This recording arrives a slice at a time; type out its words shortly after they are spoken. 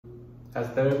Has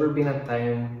there ever been a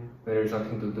time when there's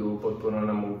nothing to do but put on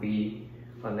a movie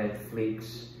on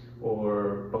Netflix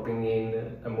or popping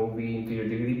in a movie into your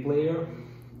DVD player?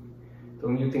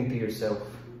 Don't you think to yourself,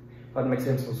 what makes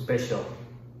them so special?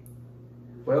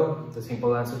 Well, the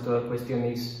simple answer to that question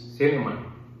is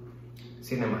cinema.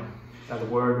 Cinema. That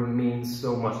word means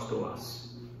so much to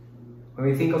us. When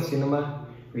we think of cinema,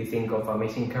 we think of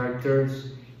amazing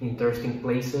characters, interesting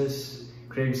places,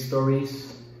 great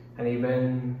stories, and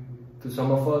even, to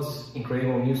some of us,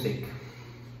 incredible music.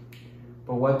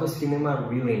 But what does cinema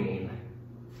really mean?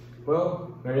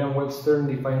 Well, Merriam-Webster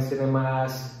defines cinema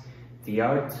as the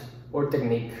art or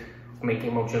technique of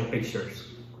making motion pictures.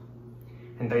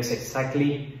 And that is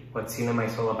exactly what cinema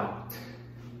is all about.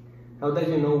 Now that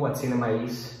you know what cinema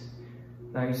is,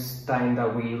 now it's time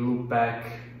that we look back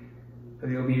a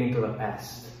little bit into the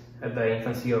past, at the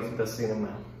infancy of the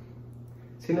cinema.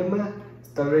 Cinema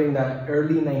started in the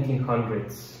early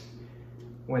 1900s,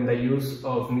 when the use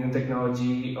of new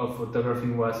technology of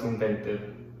photography was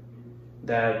invented,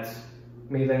 that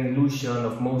made an illusion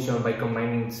of motion by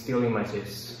combining still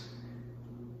images.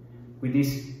 With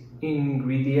these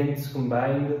ingredients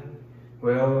combined,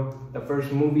 well, the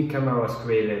first movie camera was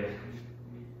created,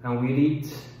 and with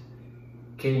it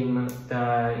came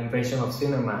the invention of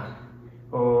cinema,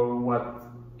 or what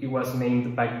it was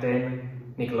named back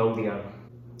then, Nickelodeon.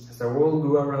 As the world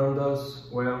grew around us,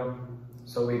 well,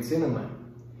 so did cinema,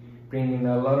 bringing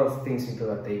a lot of things into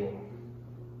the table,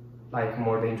 like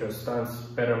more dangerous stunts,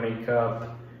 better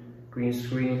makeup, green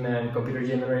screen, and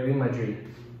computer-generated imagery,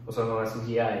 also known as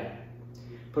CGI.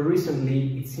 But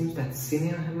recently, it seems that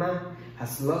cinema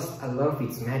has lost a lot of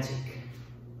its magic.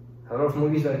 A lot of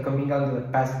movies that are coming out in the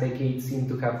past decade seem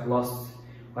to have lost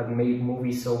what made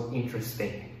movies so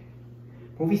interesting.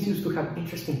 Movies used to have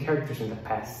interesting characters in the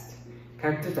past,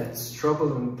 characters that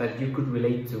struggled and that you could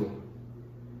relate to.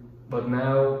 But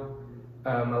now,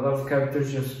 a lot of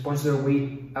characters just punch their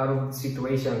way out of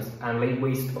situations and lay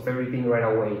waste of everything right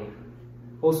away.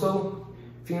 Also,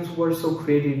 films were so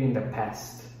creative in the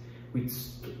past, with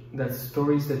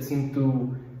stories that seem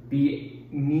to be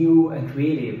new and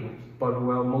creative, but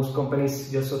well, most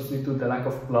companies just substitute the lack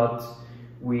of plot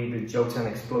with jokes and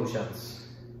explosions.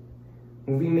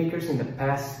 Movie makers in the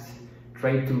past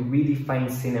tried to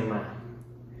redefine cinema,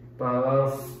 but a lot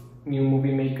of new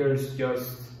movie makers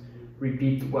just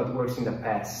repeat what works in the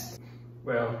past.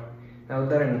 Well, now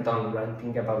that I'm done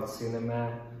ranting about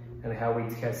cinema and how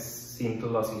it has seemed to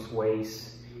lose its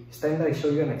ways, it's time that I show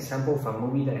you an example of a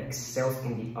movie that excels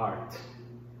in the art.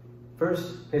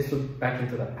 First, let's look back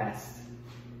into the past.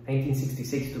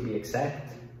 1966 to be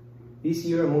exact. This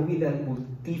year, a movie that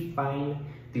would define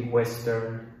the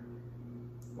Western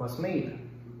was made.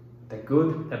 The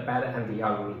Good, the Bad, and the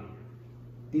Ugly.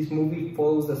 This movie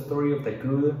follows the story of the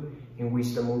Good, in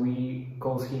which the movie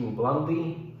calls him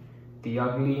Blondie, the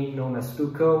Ugly known as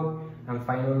Tuco, and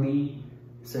finally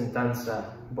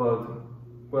Sentanza, but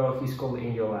well, he's called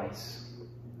Angel Eyes.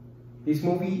 This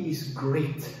movie is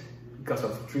great because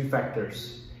of three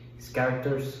factors: its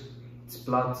characters, its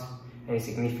plot, and its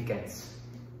significance.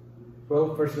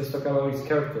 Well, first let's talk about its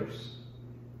characters.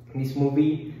 In this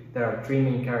movie, there are three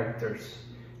main characters,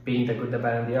 being the Good, the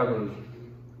Bad, and the Ugly.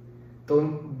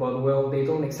 But well, they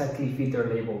don't exactly fit their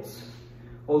labels.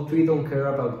 All three don't care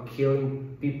about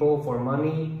killing people for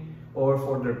money or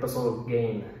for their personal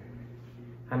gain.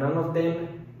 And none of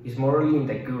them is morally in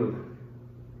the good.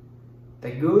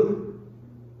 The Good,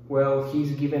 well,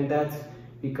 he's given that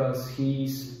because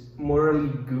he's morally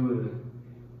good,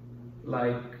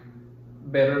 like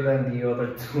better than the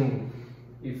other two,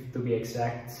 if to be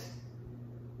exact.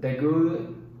 The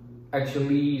Good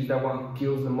actually is the one who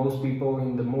kills the most people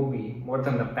in the movie, more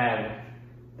than the Bad,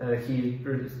 that he's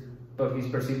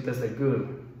perceived as the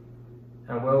Good.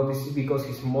 And well, this is because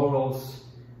his morals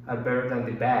are better than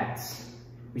the Bad's,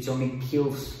 which only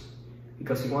kills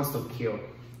because he wants to kill.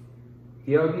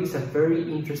 The Ugly is a very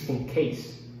interesting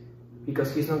case,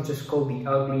 because he's not just called the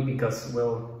Ugly because,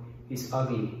 well, he's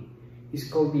ugly. He's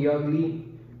called the Ugly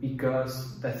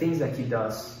because the things that he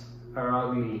does are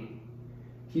ugly.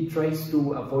 He tries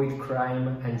to avoid crime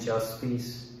and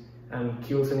justice and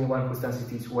kills anyone who stands in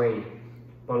his way.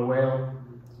 But well,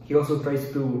 he also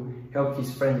tries to help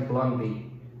his friend Blondie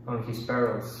on his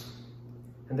perils.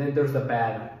 And then there's the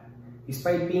Bad.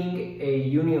 Despite being a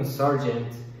Union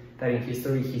sergeant that in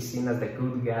history he's seen as the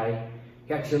good guy,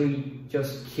 he actually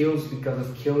just kills because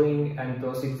of killing and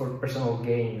does it for personal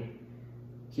gain.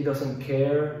 He doesn't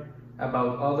care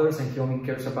about others and he only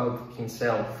cares about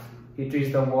himself. He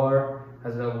treats the war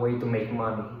as a way to make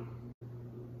money.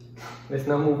 Let's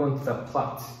now move on to the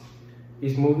plot.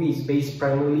 This movie is based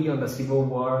primarily on the civil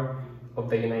war of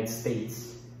the United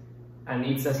States, and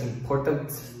it's as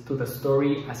important to the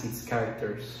story as its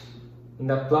characters. In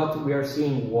the plot, we are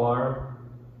seeing war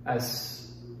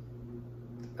as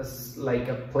like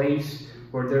a place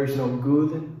where there is no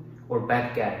good or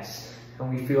bad guys,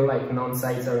 and we feel like none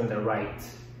sides are in the right,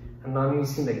 and none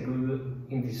is in the good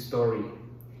in this story.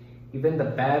 Even the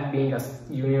bad, being a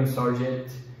Union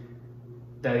sergeant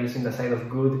that is in the side of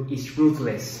good, is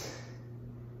ruthless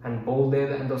and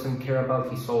bolded and doesn't care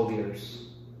about his soldiers.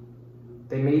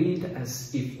 They made it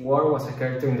as if war was a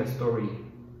character in the story.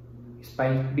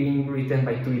 Despite being written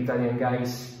by two Italian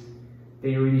guys,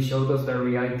 they really showed us the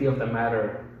reality of the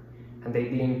matter, and they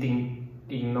didn't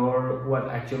ignore what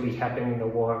actually happened in the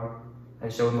war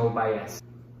and showed no bias.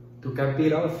 To cap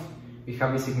it off, we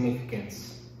have its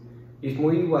significance. This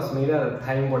movie was made at a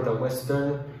time where the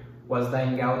Western was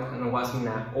dying out and was in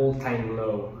an all-time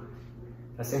low.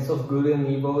 The sense of good and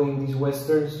evil in these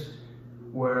Westerns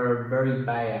were very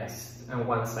biased and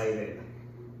one-sided.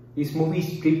 This movie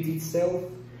stripped itself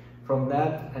from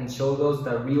that and showed us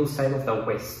the real side of the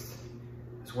West,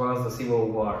 as well as the Civil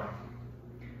War.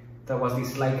 That was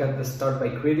disliked at the start by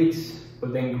critics,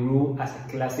 but then grew as a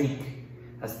classic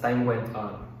as time went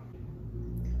on.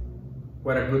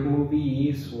 What a good movie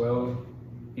is, well,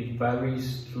 it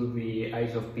varies through the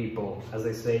eyes of people, as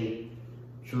they say,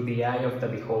 through the eye of the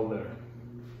beholder.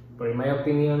 But in my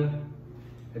opinion,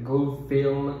 a good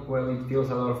film, well, it feels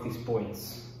a lot of these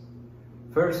points.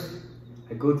 First,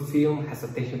 a good film has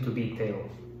attention to detail.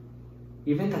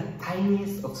 Even the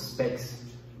tiniest of specks,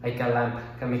 like a lamp,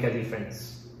 can make a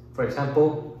difference. For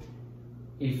example,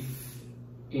 if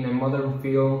in a modern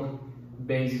film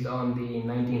based on the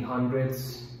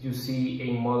 1900s, you see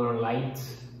a modern light,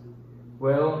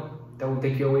 well, that will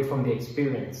take you away from the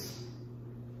experience.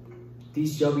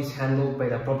 This job is handled by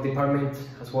the prop department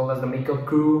as well as the makeup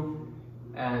crew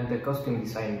and the costume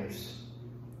designers.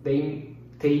 They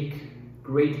take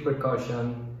great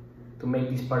precaution to make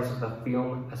these parts of the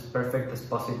film as perfect as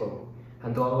possible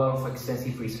and do a lot of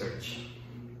extensive research.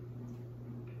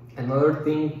 Another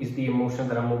thing is the emotion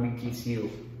that a movie gives you.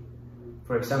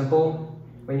 For example,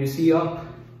 when you see Up,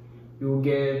 you will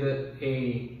get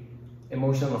a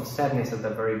emotion of sadness at the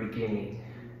very beginning.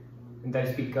 And that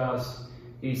is because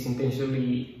it is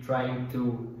intentionally trying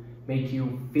to make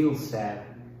you feel sad,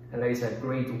 and that is a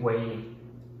great way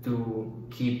to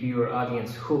keep your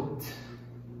audience hooked.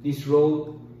 This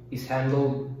role is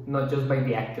handled not just by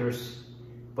the actors,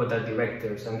 but the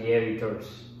directors and the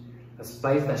editors, that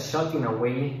splice the shot in a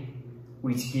way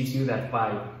which gives you that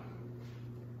vibe.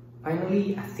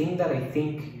 Finally, a thing that I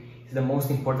think is the most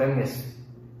important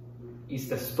is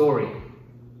the story.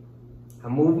 A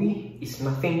movie is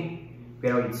nothing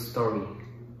without its story,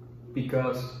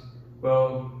 because,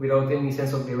 well, without any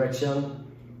sense of direction,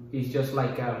 it's just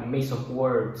like a maze of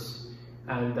words,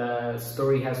 and the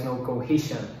story has no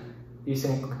cohesion. It's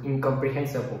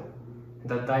incomprehensible.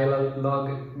 The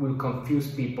dialogue will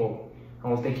confuse people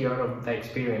and will take you out of the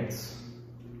experience.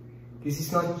 This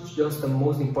is not just the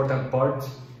most important part,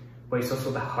 but it's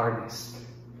also the hardest,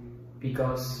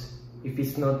 because if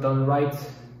it's not done right,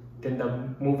 then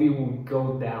the movie will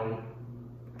go down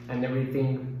and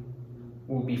everything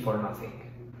will be for nothing.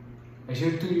 I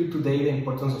share to you today the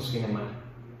importance of cinema,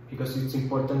 because it's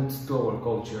important to our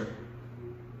culture.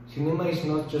 Cinema is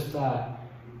not just a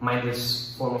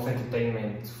mindless form of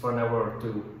entertainment for an hour or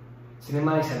two.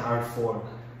 Cinema is an art form.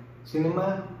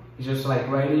 Cinema is just like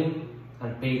writing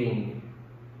and painting.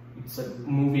 It's a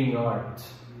moving art.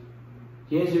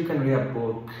 Yes, you can read a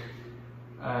book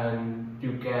and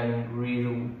you can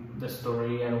read the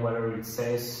story and whatever it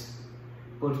says,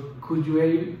 but could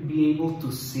you be able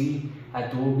to see a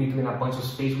duel between a bunch of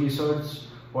space wizards,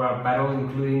 or a battle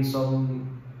including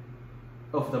some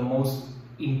of the most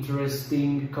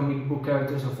interesting comic book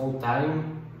characters of all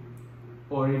time,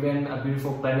 or even a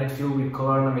beautiful planet filled with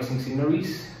color and amazing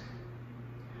sceneries?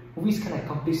 Movies can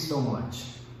accomplish so much.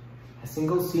 A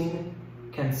single scene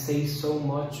can say so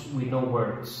much with no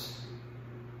words,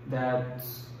 that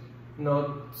not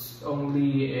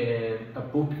only a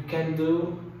book can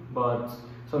do, but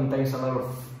sometimes a lot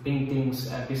of paintings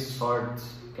and pieces of art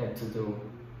get to do.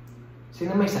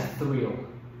 Cinema is a thrill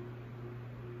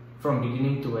from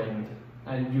beginning to end,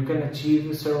 and you can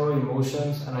achieve several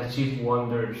emotions and achieve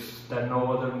wonders that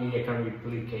no other media can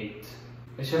replicate.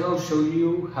 I shall now show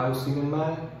you how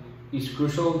cinema is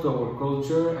crucial to our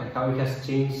culture and how it has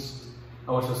changed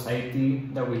our society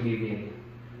that we live in.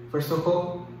 First of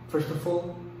all,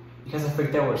 it has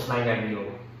affected our slang and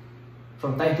lingo.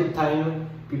 From time to time,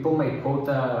 people might quote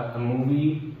a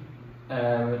movie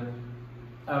out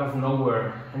of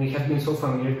nowhere, and it has been so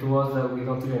familiar to us that we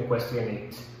don't even question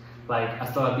it. like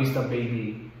 "Hasta la vista,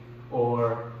 baby"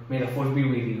 or "May the force be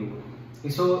with you."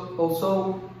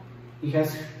 It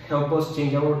has helped us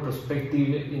change our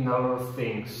perspective in other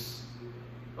things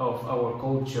of our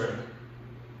culture,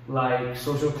 like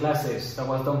social classes that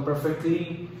was done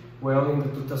perfectly well in the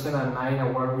 2009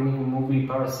 award-winning movie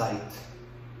Parasite,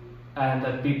 and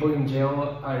that people in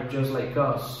jail are just like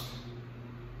us.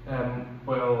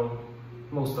 Well,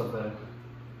 most of them,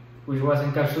 which was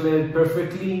encapsulated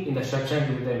perfectly in the Shawshank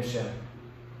Redemption.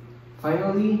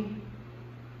 Finally,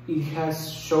 it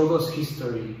has showed us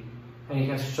history, and it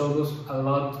has showed us a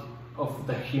lot of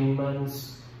the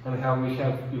humans and how we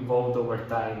have evolved over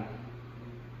time.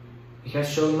 It has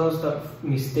shown us the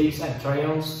mistakes and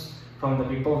triumphs from the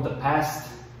people of the past,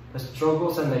 the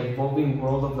struggles and the evolving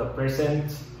world of the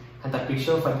present, and the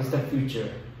picture of a distant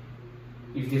future,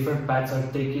 if different paths are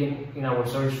taken in our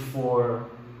search for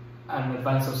an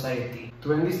advanced society.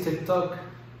 To end this TED Talk,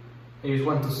 I just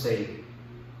want to say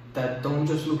that don't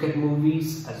just look at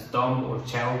movies as dumb or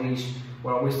childish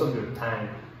or a waste of your time.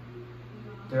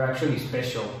 They're actually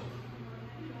special.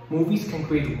 Movies can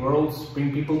create worlds,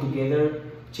 bring people together,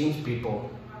 change people,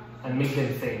 and make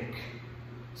them think.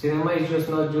 Cinema is just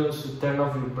not just to turn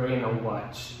off your brain and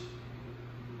watch.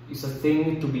 It's a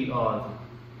thing to be on.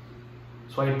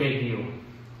 So I beg you,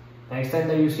 next time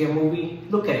that you see a movie,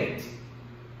 look at it.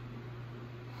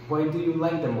 Why do you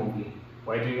like the movie?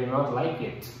 Why do you not like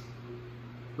it?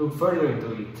 Look further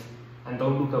into it, and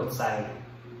don't look outside.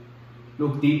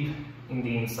 Look deep in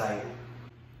the inside.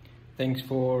 Thanks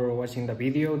for watching the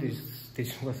video.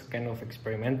 This was kind of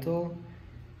experimental.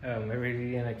 I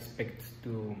really didn't expect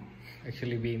to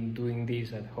actually be doing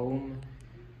this at home.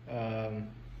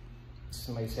 This is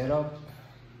my setup,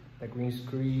 the green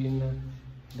screen,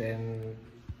 then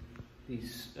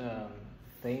this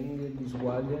thing, this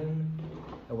wagon.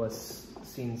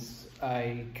 Since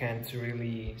I can't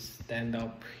really stand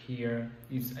up here,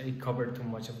 I covered too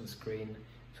much of the screen,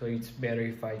 so it's better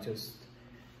if I just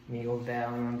kneel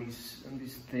down on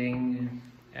this thing,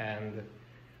 and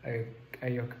I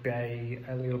occupy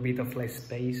a little bit of less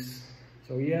space.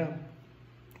 So yeah,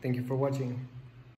 thank you for watching.